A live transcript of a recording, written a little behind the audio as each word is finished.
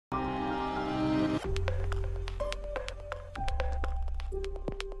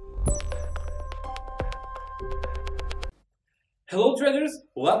Hello traders,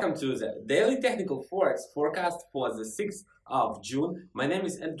 welcome to the Daily Technical Forex forecast for the 6th of June. My name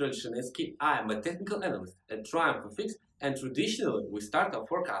is Andrzej Shanetsky. I am a technical analyst at Forex, and traditionally we start our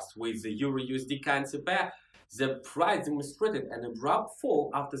forecast with the Euro-USD currency pair. The price demonstrated an abrupt fall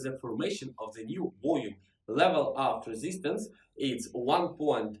after the formation of the new volume level of resistance. It's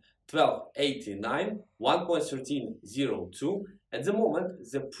 1.1289, 1.1302. At the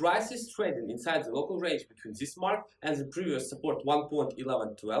moment, the price is trading inside the local range between this mark and the previous support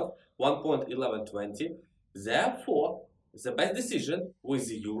 1.1112, 1.1120. Therefore, the best decision with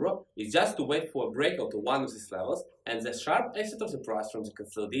the euro is just to wait for a breakout of one of these levels and the sharp exit of the price from the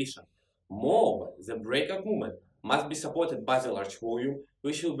consolidation. Moreover, the breakout movement must be supported by the large volume,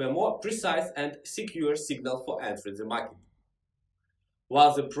 which will be a more precise and secure signal for entering the market.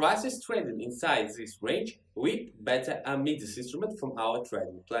 While the price is trading inside this range, we better omit this instrument from our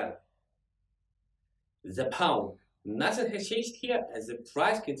trading plan. The pound. Nothing has changed here as the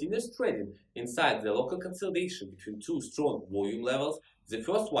price continues trading inside the local consolidation between two strong volume levels. The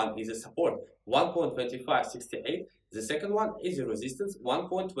first one is a support 1.2568, the second one is a resistance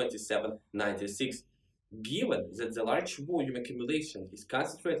 1.2796. Given that the large volume accumulation is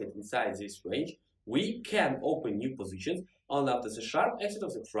concentrated inside this range, we can open new positions only after the sharp exit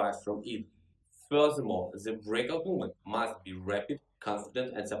of the price from it. Furthermore, the breakout movement must be rapid,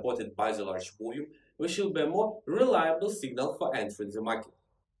 confident, and supported by the large volume, which will be a more reliable signal for entering the market.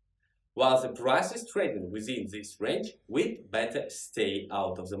 While the price is trading within this range, we'd better stay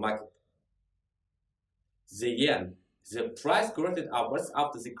out of the market. The yen. The price corrected upwards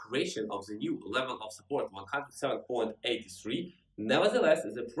after the creation of the new level of support 107.83. Nevertheless,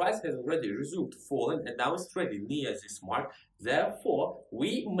 the price has already resumed falling and now is trading near this mark. Therefore,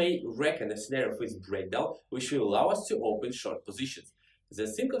 we may reckon a scenario for its breakdown, which will allow us to open short positions. The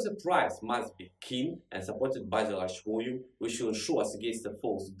sink of the price must be keen and supported by the large volume, which will ensure us against a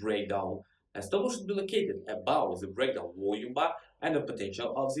false breakdown. A stop loss should be located above the breakdown volume bar, and the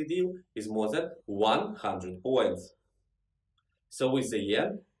potential of the deal is more than 100 points. So with the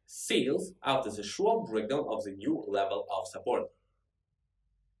yen, sales after the short breakdown of the new level of support.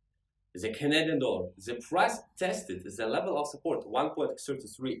 The Canadian dollar. The price tested the level of support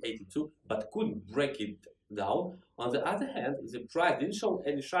 1.3382 but couldn't break it down. On the other hand, the price didn't show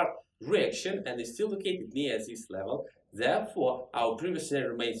any sharp reaction and is still located near this level. Therefore, our previous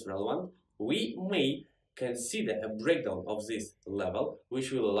scenario remains relevant. We may consider a breakdown of this level,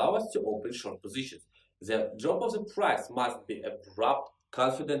 which will allow us to open short positions. The drop of the price must be abrupt,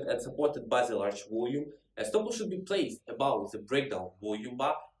 confident, and supported by the large volume. A stop loss should be placed above the breakdown volume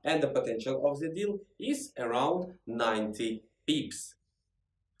bar, and the potential of the deal is around 90 pips.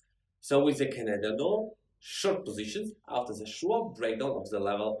 So with the Canadian dollar, short positions after the short breakdown of the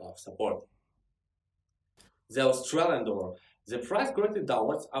level of support. The Australian dollar. The price corrected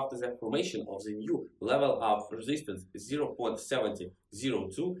downwards after the formation of the new level of resistance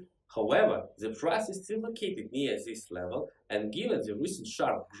 0.7002. However, the price is still located near this level, and given the recent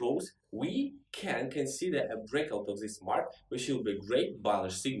sharp growth, we can consider a breakout of this mark, which will be a great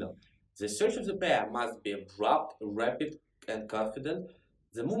bullish signal. The search of the pair must be abrupt, rapid, and confident.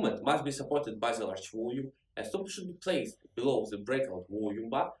 The movement must be supported by the large volume. A stop should be placed below the breakout volume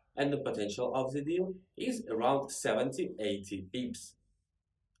bar, and the potential of the deal is around 70-80 pips.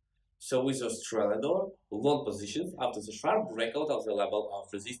 So with the Australian dollar, long positions after the sharp breakout of the level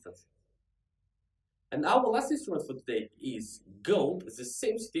of resistance. And our last instrument for today is gold. The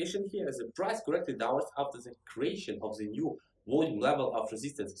same situation here as the price corrected downwards after the creation of the new volume level of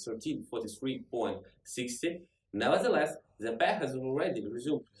resistance 1343.60. Nevertheless, the pair has already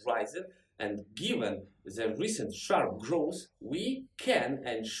resumed rising, and given the recent sharp growth, we can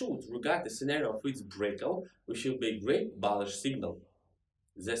and should regard the scenario of its breakout, which will be a great bullish signal.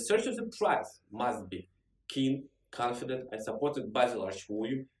 The search of the price must be keen, confident, and supported by the large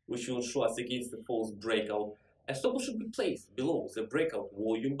volume, which will ensure us against the false breakout. A stop loss should be placed below the breakout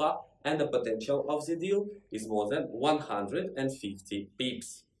volume bar, and the potential of the deal is more than 150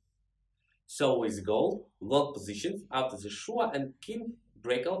 pips. So with gold, long positions after the sure and keen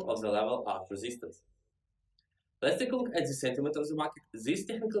breakout of the level of resistance. Let's take a look at the sentiment of the market. This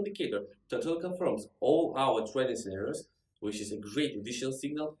technical indicator totally confirms all our trading scenarios, which is a great additional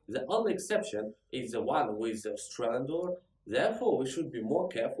signal. The only exception is the one with the Australian dollar. Therefore, we should be more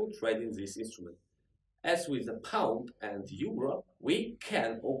careful trading this instrument. As with the pound and euro, we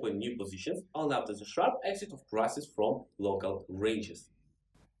can open new positions only after the sharp exit of prices from local ranges.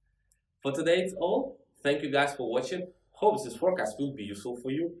 For today, it's all. Thank you guys for watching. Hope this forecast will be useful for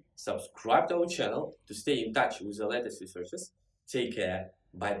you. Subscribe to our channel to stay in touch with the latest researches. Take care.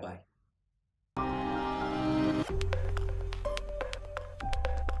 Bye bye.